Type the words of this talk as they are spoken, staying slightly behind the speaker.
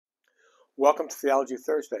Welcome to Theology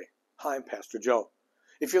Thursday. Hi, I'm Pastor Joe.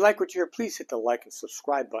 If you like what you hear, please hit the like and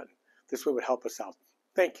subscribe button. This way would help us out.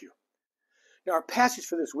 Thank you. Now, our passage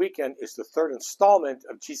for this weekend is the third installment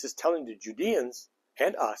of Jesus telling the Judeans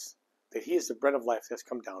and us that he is the bread of life that has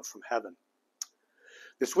come down from heaven.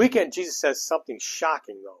 This weekend, Jesus says something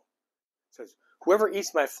shocking, though. He says, "Whoever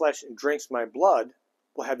eats my flesh and drinks my blood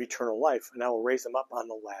will have eternal life, and I will raise them up on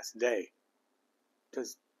the last day."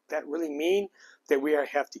 Does that really mean that we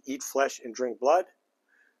have to eat flesh and drink blood?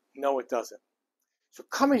 No, it doesn't. So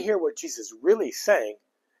come and hear what Jesus is really saying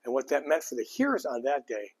and what that meant for the hearers on that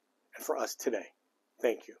day and for us today.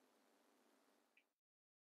 Thank you.